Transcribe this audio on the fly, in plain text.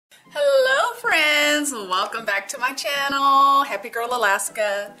friends, welcome back to my channel. Happy Girl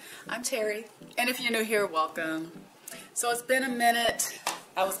Alaska. I'm Terry, and if you're new here, welcome. So it's been a minute.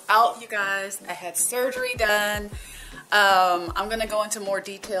 I was out, you guys. I had surgery done. I'm gonna go into more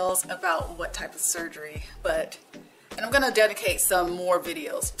details about what type of surgery, and I'm gonna dedicate some more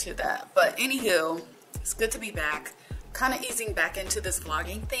videos to that. But anywho, it's good to be back. Kind of easing back into this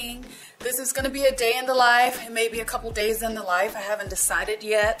vlogging thing. This is going to be a day in the life, and maybe a couple days in the life. I haven't decided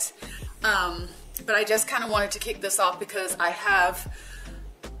yet, but I just kind of wanted to kick this off because I have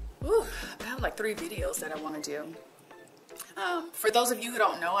like 3 videos that I want to do. For those of you who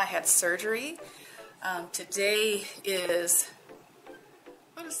don't know, I had surgery. Today is,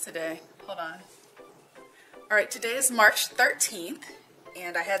 what is today? Hold on. All right, today is March 13th,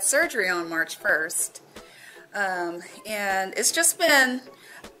 and I had surgery on March 1st. And it's just been,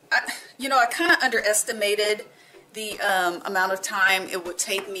 I kind of underestimated the amount of time it would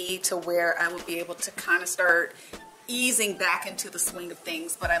take me to where I would be able to kind of start easing back into the swing of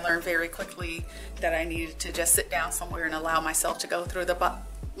things. But I learned very quickly that I needed to just sit down somewhere and allow myself to go through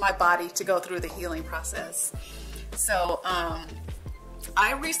my body to go through the healing process. So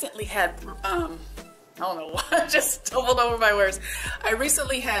I recently had, I don't know why, I just stumbled over my words. I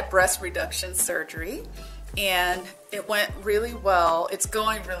recently had breast reduction surgery. And it went really well. It's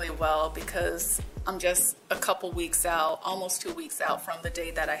going really well because I'm just a couple weeks out, almost 2 weeks out from the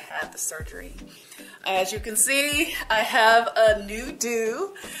day that I had the surgery. As you can see, I have a new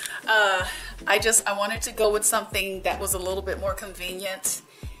do. I wanted to go with something that was a little bit more convenient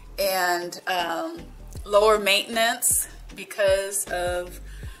and lower maintenance because of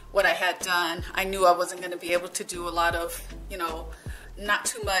what I had done. I knew I wasn't going to be able to do a lot of, not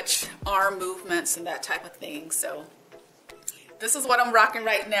too much arm movements and that type of thing. So this is what I'm rocking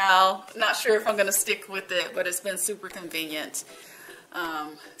right now. Not sure if I'm gonna stick with it, but it's been super convenient.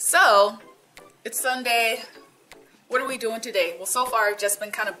 So it's Sunday. What are we doing today? Well, so far I've just been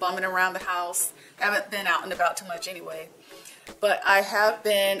kind of bumming around the house. I haven't been out and about too much anyway. But I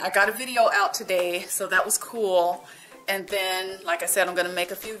got a video out today, so that was cool. And then, like I said, I'm going to make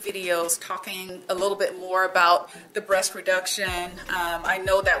a few videos talking a little bit more about the breast reduction. I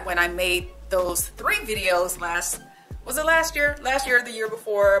know that when I made those 3 videos was it last year? Last year or the year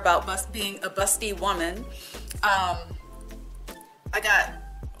before about being a busty woman, I got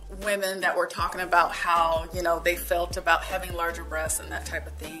women that were talking about how, they felt about having larger breasts and that type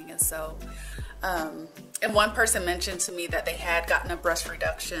of thing. And so, and one person mentioned to me that they had gotten a breast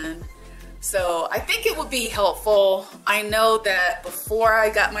reduction. So I think it would be helpful. I know that before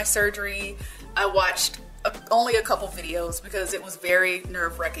I got my surgery, I watched only a couple videos because it was very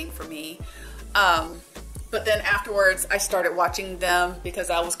nerve-wracking for me. But then afterwards, I started watching them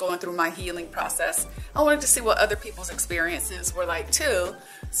because I was going through my healing process. I wanted to see what other people's experiences were like too.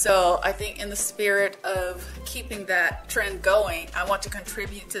 So I think in the spirit of keeping that trend going, I want to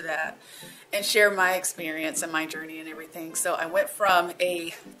contribute to that and share my experience and my journey and everything. So I went from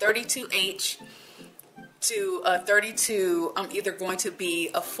a 32H to a 32. I'm either going to be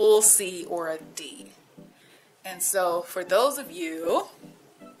a full C or a D. And so for those of you,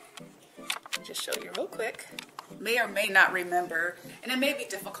 just show you real quick, may or may not remember, and it may be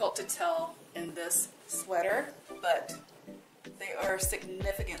difficult to tell in this sweater, but they are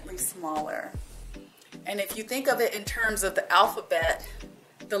significantly smaller. And if you think of it in terms of the alphabet,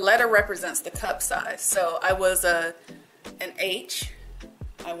 the letter represents the cup size. So I was an H.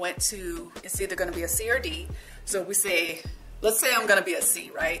 I went to, it's either going to be a C or D. So let's say I'm going to be a C,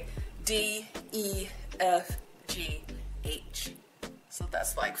 right? D, E, F, G, H. So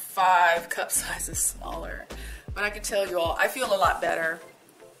that's like 5 cup sizes smaller. But I can tell you all, I feel a lot better.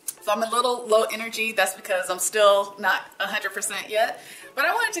 If I'm a little low energy, that's because I'm still not 100% yet. But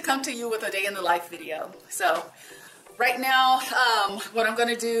I wanted to come to you with a day in the life video. So right now, what I'm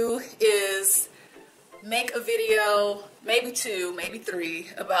gonna do is make a video, maybe 2, maybe 3,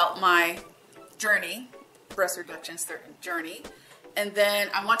 about my journey, breast reduction journey. And then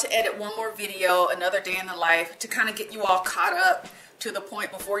I want to edit one more video, another day in the life, to kind of get you all caught up to the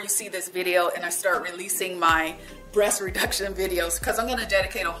point before you see this video and I start releasing my breast reduction videos, because I'm gonna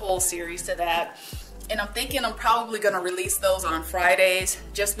dedicate a whole series to that. And I'm thinking I'm probably going to release those on Fridays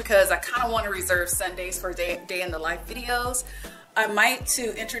just because I kind of want to reserve Sundays for day in the life videos. I might,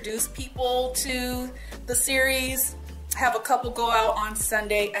 to introduce people to the series, have a couple go out on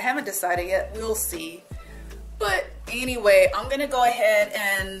Sunday. I haven't decided yet. We'll see. But anyway, I'm going to go ahead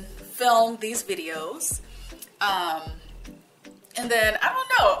and film these videos. And then, I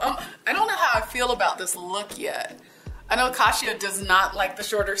don't know how I feel about this look yet. I know Kasia does not like the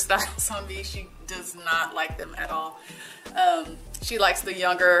shorter styles on me. She does not like them at all. She likes the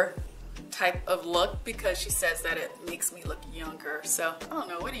younger type of look because she says that it makes me look younger. So I don't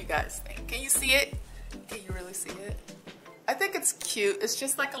know, what do you guys think? Can you see it? Can you really see it? I think it's cute. It's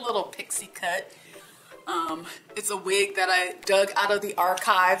just like a little pixie cut. It's a wig that I dug out of the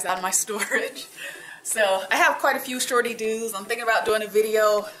archives, out of my storage. So I have quite a few shorty doos. I'm thinking about doing a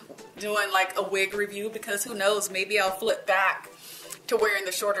video doing like a wig review because who knows, maybe I'll flip back to wearing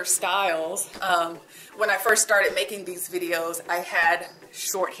the shorter styles. When I first started making these videos, I had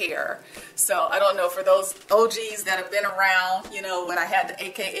short hair. So I don't know, for those OGs that have been around, you know, when I had the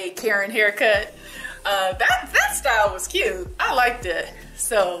AKA Karen haircut, that style was cute. I liked it.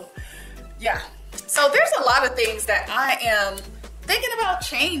 So yeah. So there's a lot of things that I am thinking about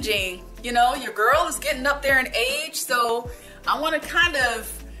changing. You know, your girl is getting up there in age, so I want to kind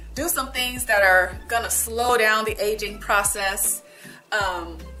of do some things that are gonna slow down the aging process.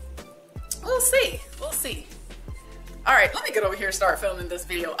 We'll see. We'll see. All right, let me get over here and start filming this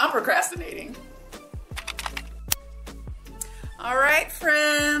video. I'm procrastinating. All right,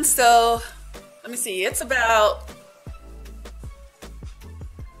 friends. So let me see. It's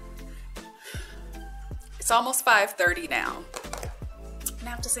almost 5:30 now. And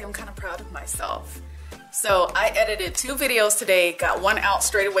I have to say I'm kind of proud of myself. So I edited 2 videos today, got one out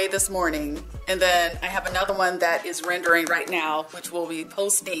straight away this morning, and then I have another one that is rendering right now, which we'll be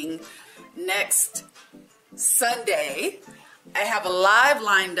posting next Sunday. I have a live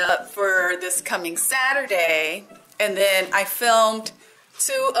lined up for this coming Saturday, and then I filmed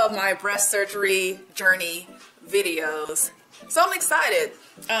 2 of my breast surgery journey videos. So I'm excited.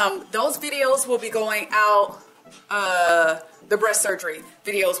 Those videos will be going out, the breast surgery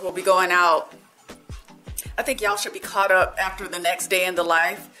videos will be going out. I think y'all should be caught up after the next day in the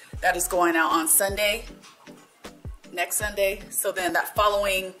life. That is going out on Sunday, next Sunday. So then that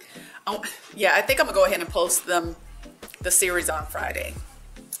following, yeah, I think I'm gonna go ahead and post the series on Friday.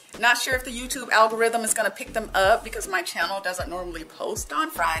 Not sure if the YouTube algorithm is gonna pick them up because my channel doesn't normally post on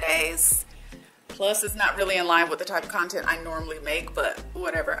Fridays. Plus it's not really in line with the type of content I normally make, but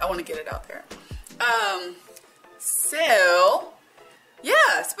whatever, I wanna get it out there. So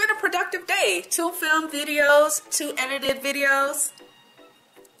yeah, it's been a productive day. 2 filmed videos, 2 edited videos.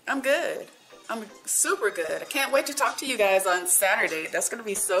 I'm good. I'm super good. I can't wait to talk to you guys on Saturday. That's gonna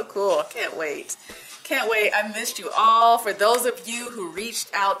be so cool. I can't wait. Can't wait. I missed you all. For those of you who reached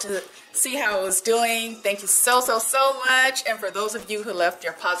out to see how I was doing, thank you so much. And for those of you who left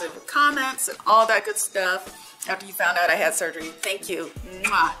your positive comments and all that good stuff after you found out I had surgery, thank you.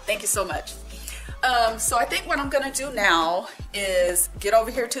 Mwah. Thank you so much. So I think what I'm gonna do now is get over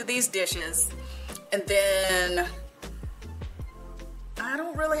here to these dishes, and then I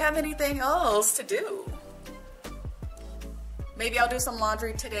don't really have anything else to do. Maybe I'll do some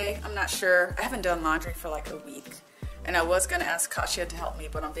laundry today. I'm not sure. I haven't done laundry for like a week, and I was gonna ask Kasha to help me,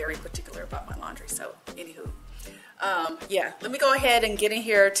 but I'm very particular about my laundry. So anywho, yeah, let me go ahead and get in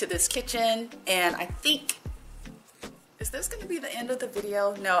here to this kitchen, and I think, is this going to be the end of the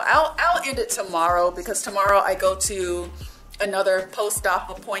video? No, I'll end it tomorrow because tomorrow I go to another post-op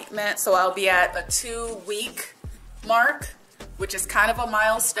appointment. So I'll be at a 2-week mark, which is kind of a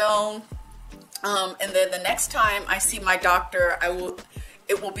milestone. And then the next time I see my doctor,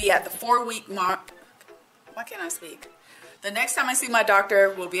 it will be at the 4-week mark. Why can't I speak? The next time I see my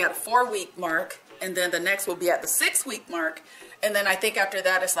doctor will be at a 4-week mark, and then the next will be at the 6-week mark. And then I think after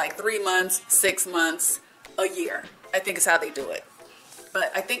that it's like 3 months, 6 months, a year. I think is how they do it.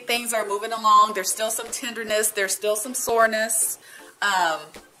 But I think things are moving along. There's still some tenderness. There's still some soreness.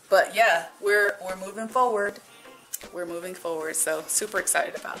 But yeah, we're moving forward. We're moving forward. So super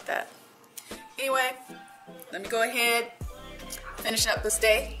excited about that. Anyway, let me go ahead, finish up this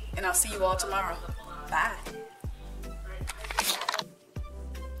day, and I'll see you all tomorrow. Bye.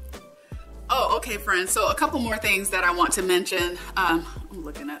 Oh, okay, friends. So a couple more things that I want to mention. I'm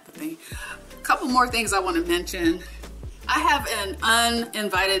looking at the thing. A couple more things I want to mention. I have an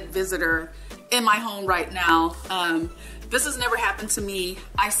uninvited visitor in my home right now. This has never happened to me.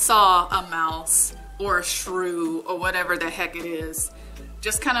 I saw a mouse or a shrew or whatever the heck it is,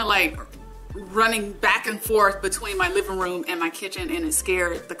 just kind of like running back and forth between my living room and my kitchen, and it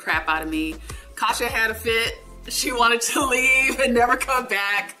scared the crap out of me. Kasha had a fit. She wanted to leave and never come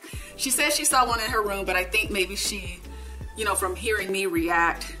back. She said she saw one in her room, but I think maybe she, you know, from hearing me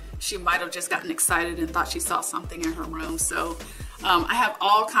react, she might have just gotten excited and thought she saw something in her room. So I have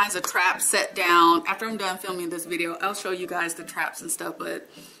all kinds of traps set down. After I'm done filming this video, I'll show you guys the traps and stuff, but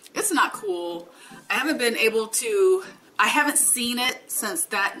it's not cool. I haven't been able to, I haven't seen it since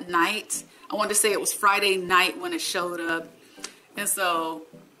that night. I want to say it was Friday night when it showed up. And so,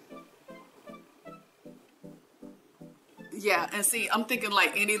 Yeah, and see, I'm thinking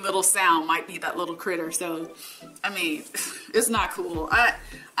like any little sound might be that little critter. So, I mean, it's not cool. I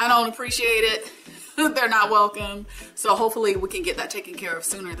don't appreciate it. They're not welcome. So hopefully we can get that taken care of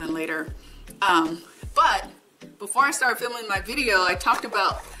sooner than later. But before I start filming my video, I talked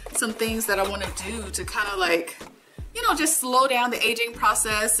about some things that I want to do to kind of like, you know, just slow down the aging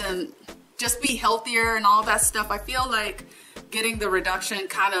process and just be healthier and all that stuff. I feel like getting the reduction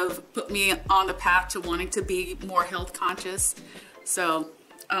kind of put me on the path to wanting to be more health conscious. So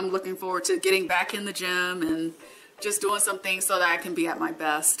I'm looking forward to getting back in the gym and just doing some things so that I can be at my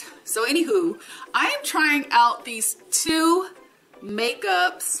best. So anywho, I am trying out these two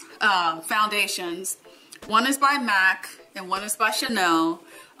makeups, foundations. One is by MAC and one is by Chanel.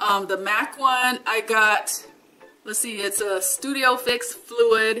 The MAC one I got, let's see, it's a Studio Fix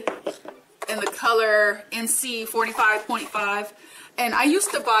Fluid in the color NC 45.5. And I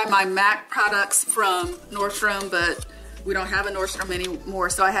used to buy my MAC products from Nordstrom, but we don't have a Nordstrom anymore,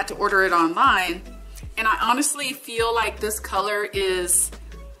 so I had to order it online. And I honestly feel like this color is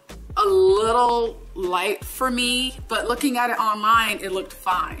a little light for me, but looking at it online, it looked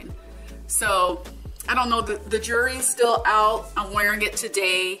fine. So I don't know, the jury's still out. I'm wearing it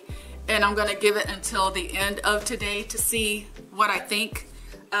today, and I'm gonna give it until the end of today to see what I think.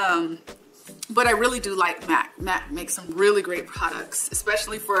 But I really do like MAC. MAC makes some really great products,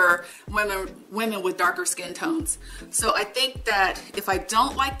 especially for women with darker skin tones. So I think that if I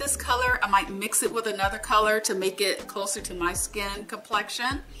don't like this color, I might mix it with another color to make it closer to my skin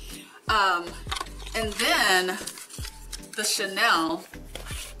complexion. And then the Chanel.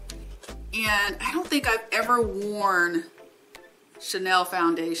 And I don't think I've ever worn Chanel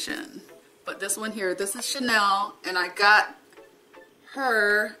foundation. But this one here, this is Chanel, and I got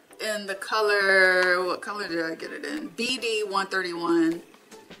her in the color, what color did I get it in? BD 131.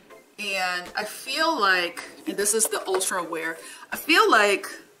 And I feel like, and this is the Ultra Wear, I feel like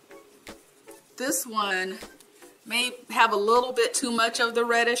this one may have a little bit too much of the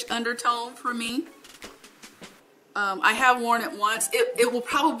reddish undertone for me. I have worn it once. It will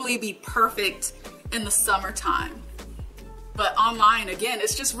probably be perfect in the summertime. But online, again,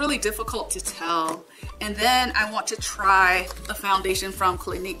 it's just really difficult to tell. And then I want to try a foundation from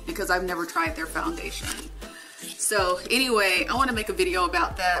Clinique because I've never tried their foundation. So anyway, I want to make a video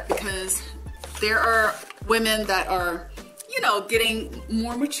about that because there are women that are, you know, getting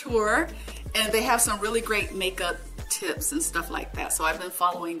more mature, and they have some really great makeup tips and stuff like that. So I've been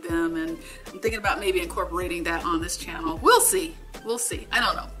following them, and I'm thinking about maybe incorporating that on this channel. We'll see. We'll see. I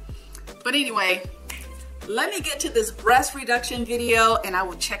don't know. But anyway, let me get to this breast reduction video and I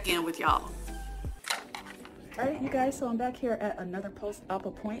will check in with y'all. All right, you guys, so I'm back here at another post-op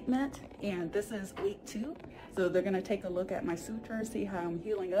appointment, and this is week 2. So they're gonna take a look at my suture, see how I'm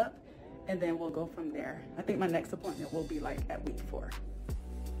healing up, and then we'll go from there. I think my next appointment will be like at week 4.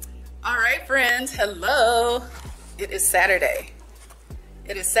 All right, friends, hello. It is Saturday.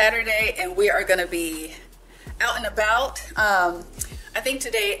 It is Saturday, and we are gonna be out and about. I think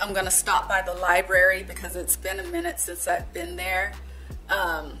today I'm gonna stop by the library because it's been a minute since I've been there.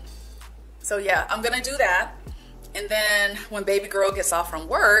 So yeah, I'm gonna do that. And then when baby girl gets off from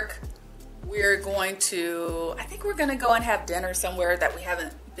work, we're going to, I think we're gonna go and have dinner somewhere that we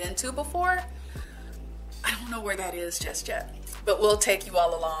haven't been to before. I don't know where that is just yet, but we'll take you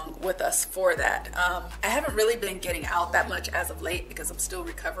all along with us for that. I haven't really been getting out that much as of late because I'm still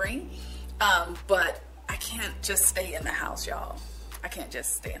recovering, but I can't just stay in the house, y'all. I can't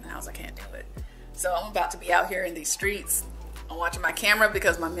just stay in the house, I can't do it. So I'm about to be out here in these streets. I'm watching my camera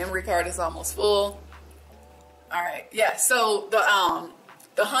because my memory card is almost full. All right, yeah, so the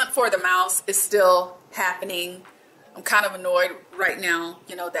hunt for the mouse is still happening. I'm kind of annoyed right now,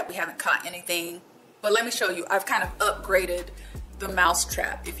 you know, that we haven't caught anything. But let me show you, I've kind of upgraded the mouse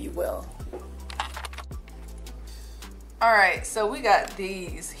trap, if you will. All right, so we got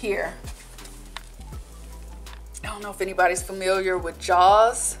these here. I don't know if anybody's familiar with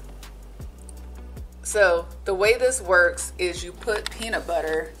Jaws. So the way this works is you put peanut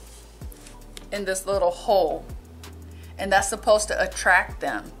butter in this little hole, and that's supposed to attract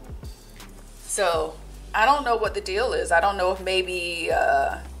them. So I don't know what the deal is. I don't know if maybe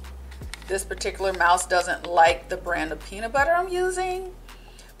this particular mouse doesn't like the brand of peanut butter I'm using,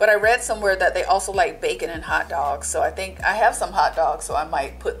 but I read somewhere that they also like bacon and hot dogs. So I think I have some hot dogs, so I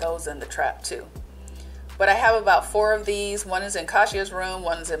might put those in the trap too. But I have about 4 of these. One is in Kashia's room,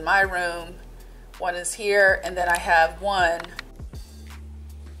 one is in my room, one is here, and then I have one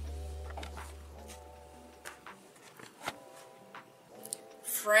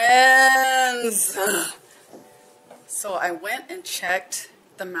friends. So I went and checked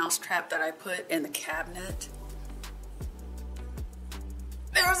the mouse trap that I put in the cabinet,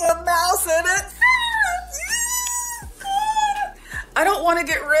 there's a mouse in it. I don't want to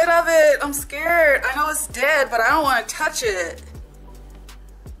get rid of it. I'm scared. I know it's dead, but I don't want to touch it.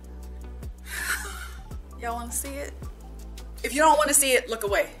 Y'all want to see it? If you don't want to see it, look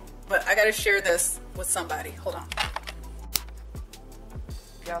away. But I got to share this with somebody. Hold on.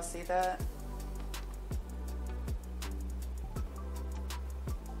 Y'all see that?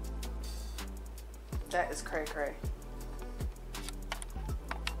 That is cray cray.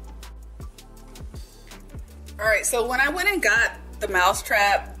 All right, so when I went and got the mouse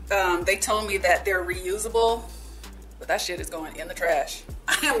trap, they told me that they're reusable, but that shit is going in the trash.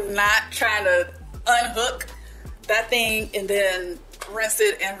 I am not trying to unhook that thing and then rinse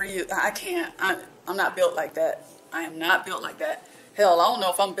it and reuse. I can't. I'm not built like that. I am not built like that. Hell, I don't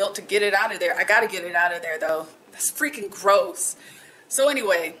know if I'm built to get it out of there. I gotta get it out of there though. That's freaking gross. So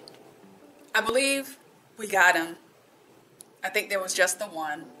anyway, I believe we got him. I think there was just the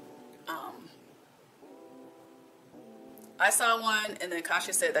one. I saw one, and then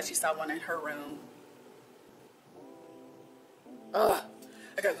Kasha said that she saw one in her room. Ugh,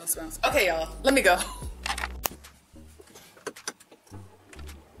 I got goosebumps. Okay, y'all, let me go.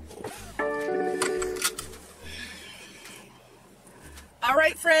 All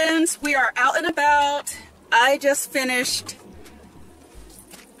right, friends, we are out and about. I just finished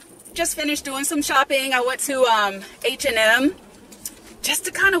doing some shopping. I went to H&M just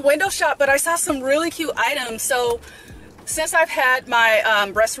to kind of window shop, but I saw some really cute items. So since I've had my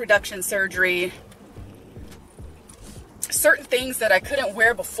breast reduction surgery, certain things that I couldn't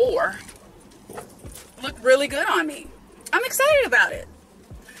wear before look really good on me. I'm excited about it.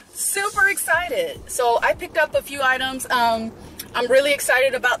 Super excited. So I picked up a few items. I'm really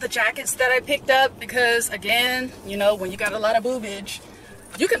excited about the jackets that I picked up because, again, you know, when you got a lot of boobage,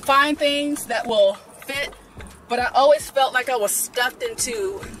 you can find things that will fit, but I always felt like I was stuffed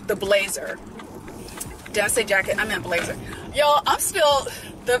into the blazer. Did I say jacket? I meant blazer. Y'all, I'm still,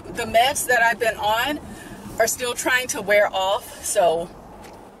 the meds that I've been on are still trying to wear off, so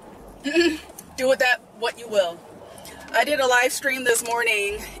do with that what you will. I did a live stream this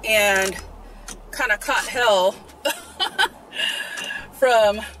morning and kind of caught hell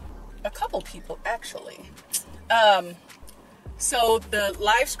from a couple people, actually. So the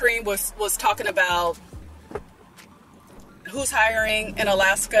live stream was talking about who's hiring in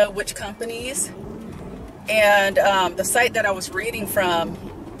Alaska, which companies. And the site that I was reading from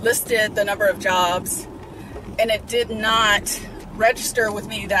listed the number of jobs, and it did not register with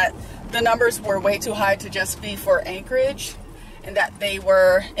me that the numbers were way too high to just be for Anchorage, and that they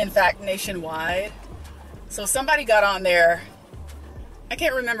were in fact nationwide. So somebody got on there, I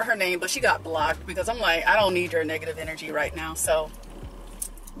can't remember her name, but she got blocked because I'm like, I don't need your negative energy right now. So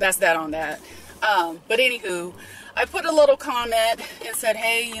that's that on that. But anywho, I put a little comment and said,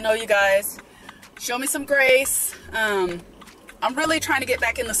 hey, you know, you guys, show me some grace. I'm really trying to get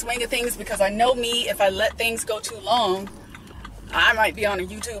back in the swing of things because I know me, if I let things go too long, I might be on a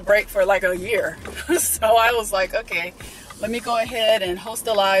YouTube break for like a year. So I was like, okay, let me go ahead and host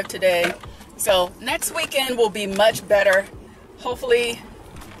a live today. So next weekend will be much better. Hopefully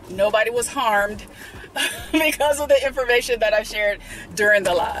nobody was harmed because of the information that I shared during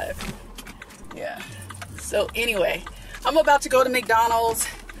the live. Yeah. So anyway, I'm about to go to McDonald's,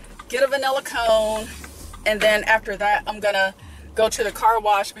 get a vanilla cone, and then after that I'm gonna go to the car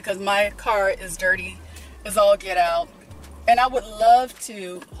wash because my car is dirty as all get out. And I would love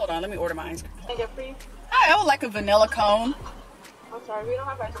to, hold on, let me order my ice cream. Can I get for you? I would like a vanilla cone. I'm sorry, we don't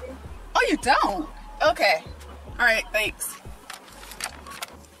have ice cream. Oh, you don't? Okay. All right, thanks.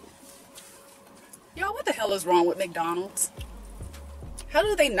 Y'all, what the hell is wrong with McDonald's? How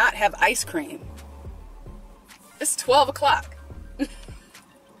do they not have ice cream? It's 12 o'clock.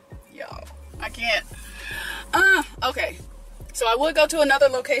 Y'all, I can't. Okay. So I would go to another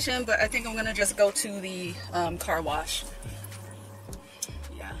location, but I think I'm gonna just go to the car wash.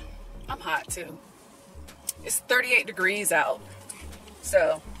 Yeah, I'm hot too. It's 38 degrees out,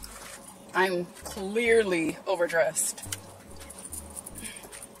 so I'm clearly overdressed.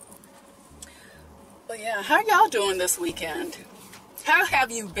 But yeah, how y'all doing this weekend? How have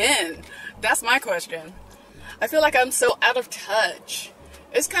you been? That's my question. I feel like I'm so out of touch.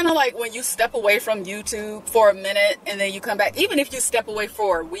 It's kind of like when you step away from YouTube for a minute and then you come back. Even if you step away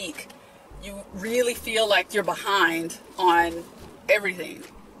for a week, you really feel like you're behind on everything.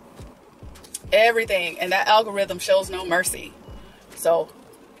 Everything. And that algorithm shows no mercy. So,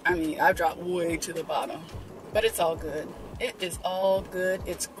 I mean, I've dropped way to the bottom. But it's all good. It is all good.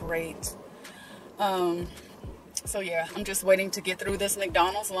 It's great. So yeah, I'm just waiting to get through this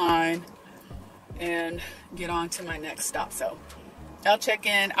McDonald's line and get on to my next stop. So I'll check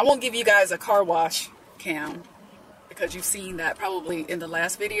in. I won't give you guys a car wash cam because you've seen that probably in the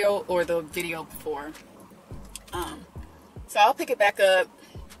last video or the video before. So I'll pick it back up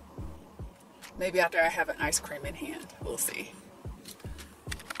maybe after I have an ice cream in hand. We'll see.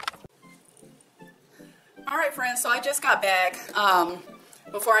 All right, friends, so I just got back.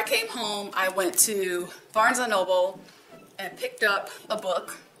 Before I came home, I went to Barnes & Noble and picked up a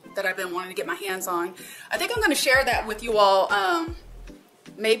book that I've been wanting to get my hands on. I think I'm going to share that with you all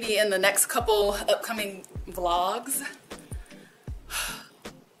maybe in the next couple upcoming vlogs.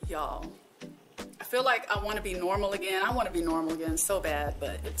 Y'all, I feel like I want to be normal again. I want to be normal again so bad,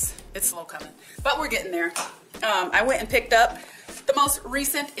 but it's slow coming. But we're getting there. I went and picked up the most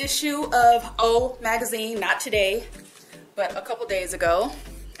recent issue of O magazine, not today, but a couple days ago.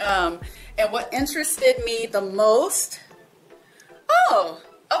 And what interested me the most,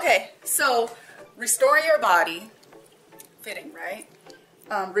 okay, so restoring your body, fitting, right?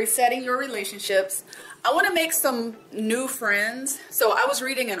 Resetting your relationships. I want to make some new friends. So I was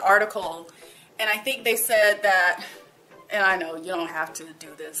reading an article and I think they said that, and I know you don't have to do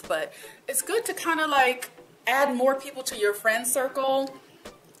this, but it's good to kind of like add more people to your friend circle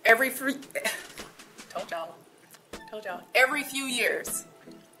every few years,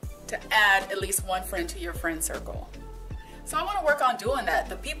 to add at least one friend to your friend circle. So I want to work on doing that.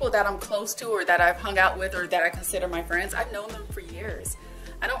 The people that I'm close to or that I've hung out with or that I consider my friends, I've known them for years.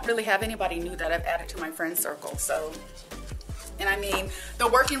 I don't really have anybody new that I've added to my friend circle. So, and I mean, the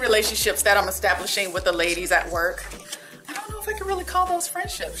working relationships that I'm establishing with the ladies at work, I don't know if I can really call those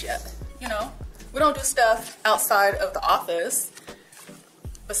friendships yet. You know, we don't do stuff outside of the office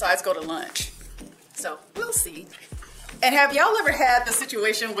besides go to lunch. So we'll see. And have y'all ever had the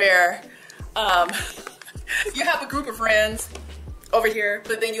situation where you have a group of friends over here,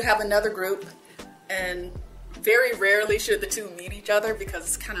 but then you have another group, and very rarely should the two meet each other because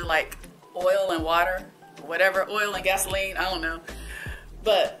it's kind of like oil and water, whatever, oil and gasoline, I don't know.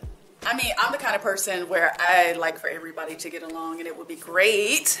 But I mean, I'm the kind of person where I like for everybody to get along, and it would be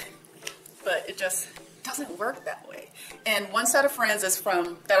great, but it just doesn't work that way. And one set of friends is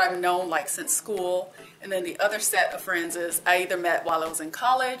from that I've known like since school, and then the other set of friends is I either met while I was in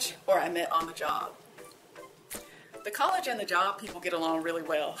college or I met on the job. The college and the job people get along really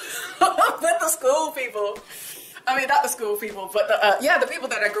well, but the school people, I mean, not the school people, but the people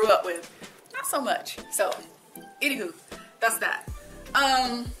that I grew up with, not so much. So, anywho, that's that.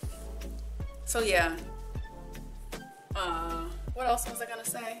 So yeah, what else was I gonna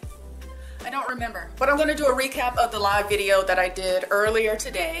say? I don't remember, but I'm gonna do a recap of the live video that I did earlier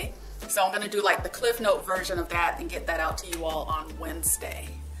today. So I'm gonna do like the Cliff Note version of that and get that out to you all on Wednesday.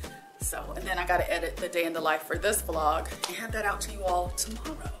 So, and then I gotta edit the day in the life for this vlog and have that out to you all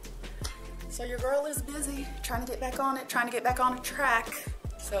tomorrow. So your girl is busy trying to get back on it, trying to get back on a track.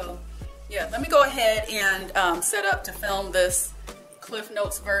 So yeah, let me go ahead and set up to film this Cliff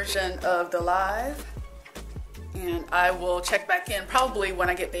Notes version of the live. And I will check back in probably when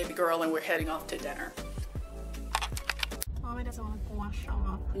I get baby girl and we're heading off to dinner. Mommy doesn't want to wash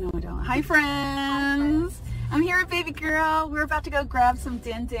off. No, I don't. Hi friends. I'm here with baby girl. We're about to go grab some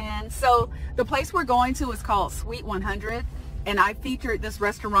din din. So the place we're going to is called Sweet 100. And I featured this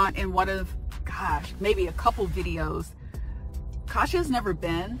restaurant in one of, gosh, maybe a couple videos. Kasha's never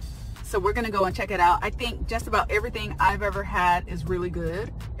been. So we're gonna go and check it out. I think just about everything I've ever had is really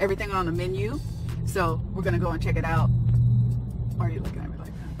good. Everything on the menu. So we're gonna go and check it out. Why are you looking at me like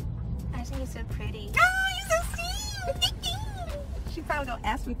that? I think you're so pretty. Oh, you're so cute. She probably gonna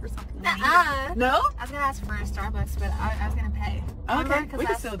ask me for something. No? I was gonna ask for a Starbucks, but I was gonna pay. Okay, we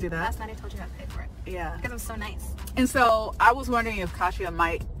can still do that. Last night I told you I'd pay for it. Yeah. Because I'm so nice. And so I was wondering if Kasha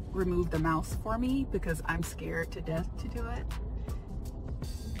might remove the mouse for me because I'm scared to death to do it.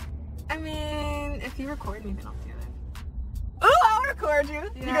 I mean, if you record me, then I'll do it. Oh, I'll record you.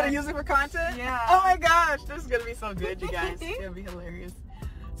 Yeah. You're gonna use it for content? Yeah. Oh my gosh, this is gonna be so good, you guys. It's gonna be hilarious.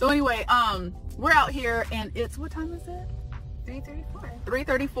 So anyway, we're out here and it's, what time is it? 3:34.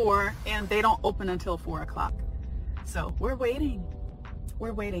 3:34, and they don't open until 4 o'clock. So we're waiting.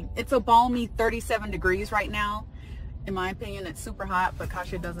 We're waiting. It's a balmy 37 degrees right now. In my opinion, it's super hot, but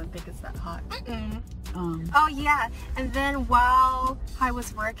Kasha doesn't think it's that hot. Oh yeah, and then while I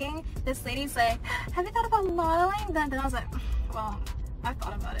was working, this lady's like, have you thought about modeling? Then I was like, well, I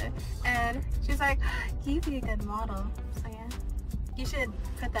thought about it. And she's like, you'd be a good model. So yeah, you should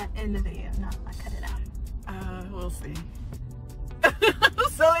put that in the video, not like cut it out. We'll see.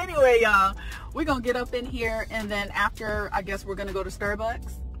 So anyway, y'all, we're gonna get up in here, and then after, I guess we're gonna go to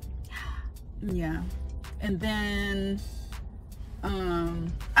Starbucks. Yeah. And then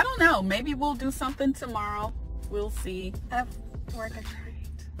I don't know, maybe we'll do something tomorrow. We'll see. work at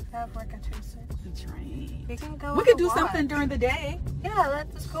I have work at 2 to 6. That's right. We can go. We could do something during the day. Yeah,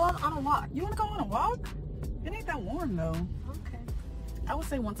 let's go on a walk. You want to go on a walk? It ain't that warm though. Okay. I would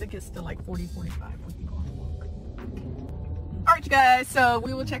say once it gets to like 40, 45, we can go on a walk. Okay. All right, you guys. So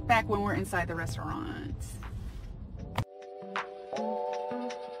we will check back when we're inside the restaurant.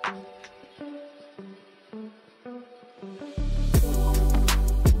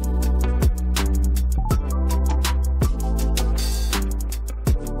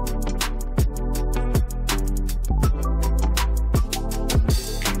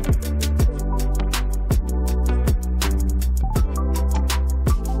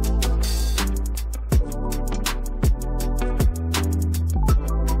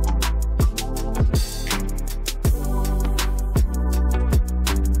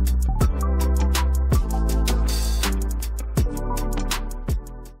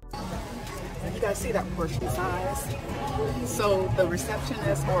 See that portion size. So the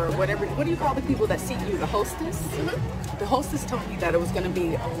receptionist or whatever, what do you call the people that seat you, the hostess? Mm-hmm. The hostess told me that it was going to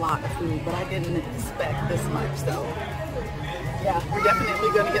be a lot of food, but I didn't expect this much. So yeah, we're definitely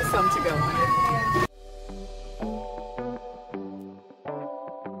going to get some to go.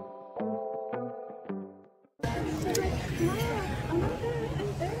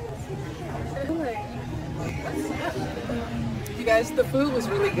 You guys, the food was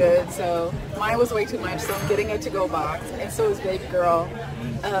really good, so mine was way too much, so I'm getting a to-go box, and so is baby girl.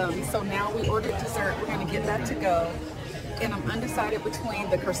 So now we ordered dessert. We're going to get that to go, and I'm undecided between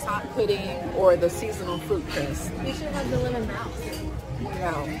the croissant pudding or the seasonal fruit crisp. You should have the lemon mouse.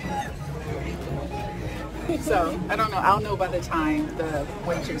 Wow. So I don't know. I'll know by the time the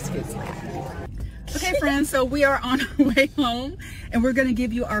waitress gets back. Okay, friends, so we are on our way home, and we're going to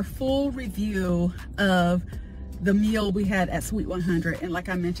give you our full review of the meal we had at Sweet 100. And like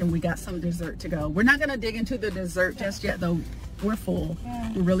I mentioned, we got some dessert to go. We're not going to dig into the dessert just yet, though. We're full.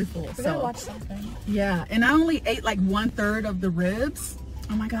 Yeah. We're really full. We're gonna watch something. Yeah, and I only ate like 1/3 of the ribs.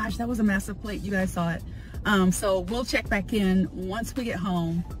 Oh my gosh, that was a massive plate. You guys saw it. So we'll check back in once we get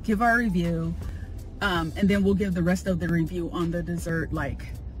home, give our review, and then we'll give the rest of the review on the dessert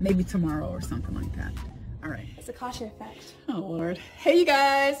like maybe tomorrow or something like that. All right. It's a Kasha effect. Oh Lord. Hey you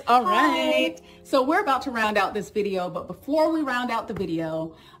guys. All right. So we're about to round out this video, but before we round out the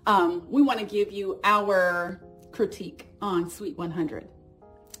video, we want to give you our critique on Sweet 100.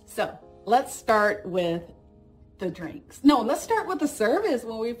 So let's start with the drinks. No, let's start with the service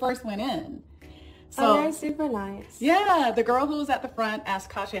when we first went in. So they're super nice. Yeah, the girl who was at the front asked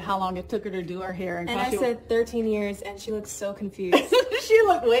Kasha how long it took her to do her hair. And I said 13 years, and she looked so confused. She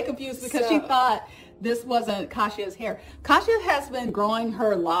looked way confused because she thought this wasn't Kasha's hair. Kasha has been growing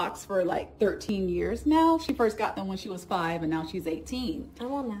her locks for like 13 years now. She first got them when she was 5, and now she's 18.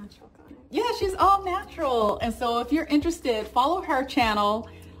 I'm all natural, Connor. Yeah, she's all natural. And so if you're interested, follow her channel.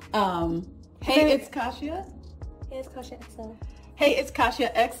 Hey, it's Kasha. Hey, it's Kasha XO. Hey, it's Kasha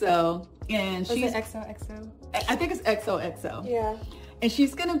XO. And she's XOXO. I think it's XOXO. Yeah. And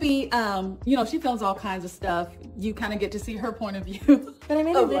she's gonna be, you know, she films all kinds of stuff. You kind of get to see her point of view. But I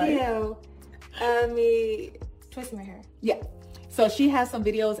made a video of me twisting my hair. Yeah. So she has some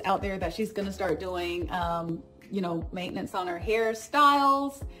videos out there that she's gonna start doing, you know, maintenance on her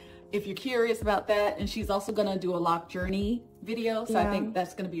hairstyles. If you're curious about that, and she's also gonna do a lock journey video. So I think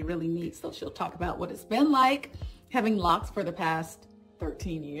that's gonna be really neat. So she'll talk about what it's been like having locks for the past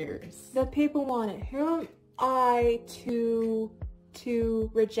 13 years. The people want it. Who am I to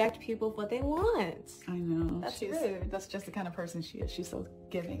reject people for what they want? I know. That's rude. That's just the kind of person she is. She's so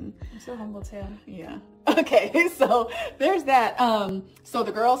giving. I'm so humble too. Yeah. Okay, so there's that. So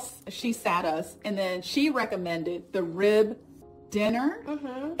the girl, she sat us, and then she recommended the rib dinner.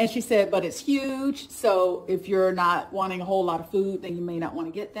 And she said, but it's huge, so if you're not wanting a whole lot of food, then you may not want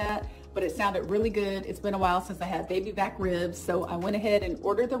to get that. But it sounded really good. It's been a while since I had baby back ribs, so I went ahead and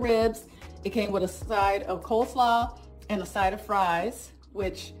ordered the ribs. It came with a side of coleslaw and a side of fries,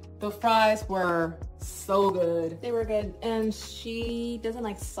 which the fries were so good. They were good, and she doesn't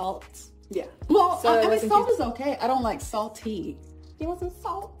like salt. Yeah. Well, so I mean, salt is okay. I don't like salty. You want some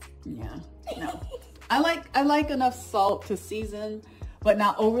salt? Yeah. No. I like enough salt to season, but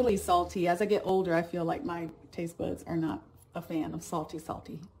not overly salty. As I get older, I feel like my taste buds are not a fan of salty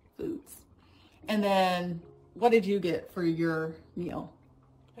foods. And then, what did you get for your meal?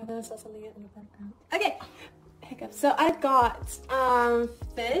 I thought I saw something in the background. Okay, hiccup. So I got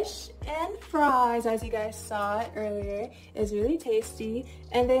fish and fries, as you guys saw it earlier. It's really tasty,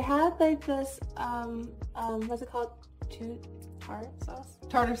 and they had like this what's it called?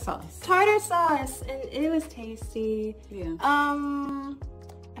 Tartar sauce, and it was tasty. Yeah.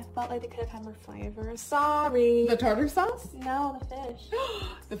 I felt like they could have had more flavor. Sorry. The tartar sauce? No, the fish.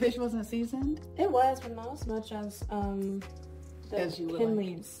 The fish wasn't seasoned? It was, but not as much as the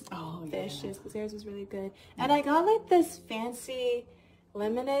Kinley's fishes, because theirs was really good. And I got like this fancy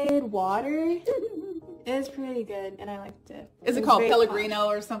lemonade water. It was pretty good, and I liked it. Is it called Pellegrino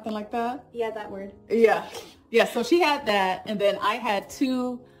or something like that? Yeah, that word. Yeah. Yeah, so she had that, and then I had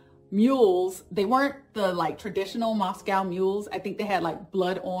 2 mules. They weren't the like traditional Moscow mules. I think they had like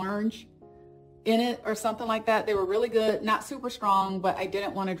blood orange in it or something like that. They were really good, not super strong, but I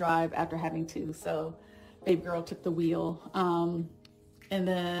didn't want to drive after having 2, so baby girl took the wheel. And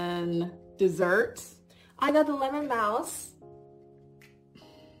then desserts. I got the lemon mousse.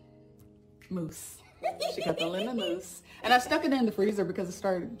 Mousse. She got the lemon mousse. And I stuck it in the freezer because it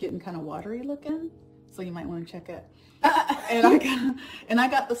started getting kind of watery looking. So you might want to check it. And I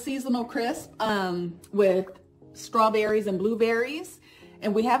got the seasonal crisp with strawberries and blueberries.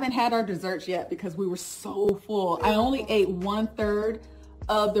 And we haven't had our desserts yet because we were so full. I only ate 1/3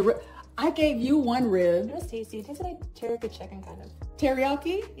 of the rib. I gave you 1 rib. It was tasty. It tasted like teriyaki chicken kind of.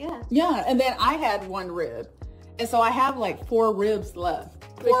 Teriyaki? Yeah. Yeah, and then I had 1 rib. And so I have like 4 ribs left.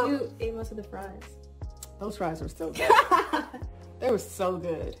 But you ate most of the fries. Those fries were so good. They were so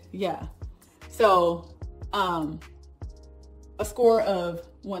good. Yeah. So, a score of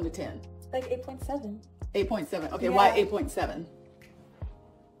 1 to 10. Like 8.7. 8.7. Okay, yeah. Why 8.7?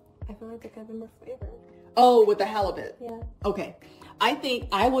 I feel like it could have been more flavor. Oh, with the halibut. Yeah. Okay. I think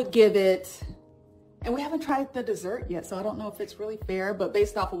I would give it, and we haven't tried the dessert yet, so I don't know if it's really fair, but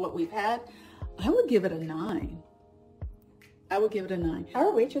based off of what we've had, I would give it a 9. I would give it a 9.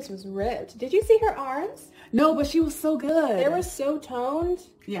 Our waitress was ripped. Did you see her arms? No, but she was so good. They were so toned.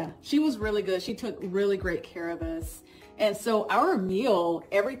 Yeah, she was really good. She took really great care of us. And so our meal,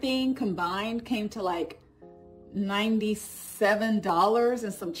 everything combined, came to like $97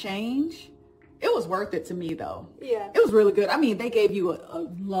 and some change. It was worth it to me though. Yeah. It was really good. I mean, they gave you a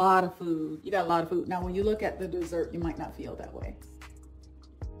lot of food. You got a lot of food. Now, when you look at the dessert, you might not feel that way.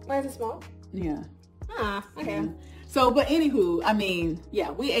 Why is it small? Yeah. Ah, okay. Yeah. So, but anywho, I mean,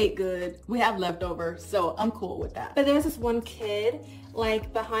 yeah, we ate good. We have leftovers, so I'm cool with that. But there was this one kid,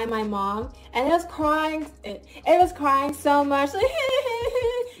 like, behind my mom, and it was crying. It was crying so much. Like,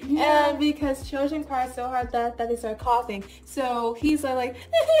 yeah. And because children cry so hard that they start coughing. So he's like,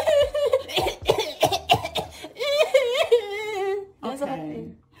 okay.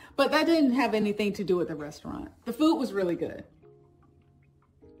 But that didn't have anything to do with the restaurant. The food was really good.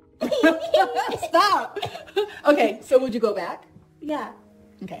 Stop. Okay, so would you go back? Yeah.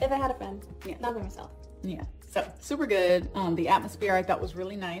 Okay. If I had a friend. Yeah. Not by myself. Yeah. So super good. The atmosphere I thought was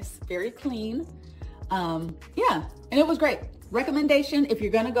really nice, very clean. Yeah, and it was great. Recommendation: if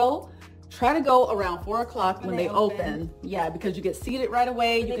you're gonna go, try to go around 4 o'clock when they open. Yeah, because you get seated right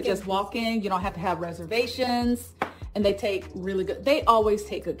away. You can just walk in. You don't have to have reservations. And they take really good. They always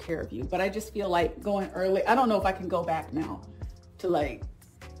take good care of you. But I just feel like going early. I don't know if I can go back now to like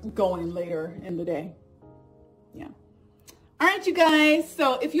going later in the day. Yeah. All right, you guys.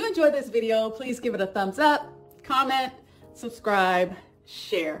 So if you enjoyed this video, please give it a thumbs up, comment, subscribe,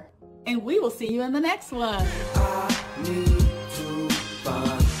 share, and we will see you in the next one.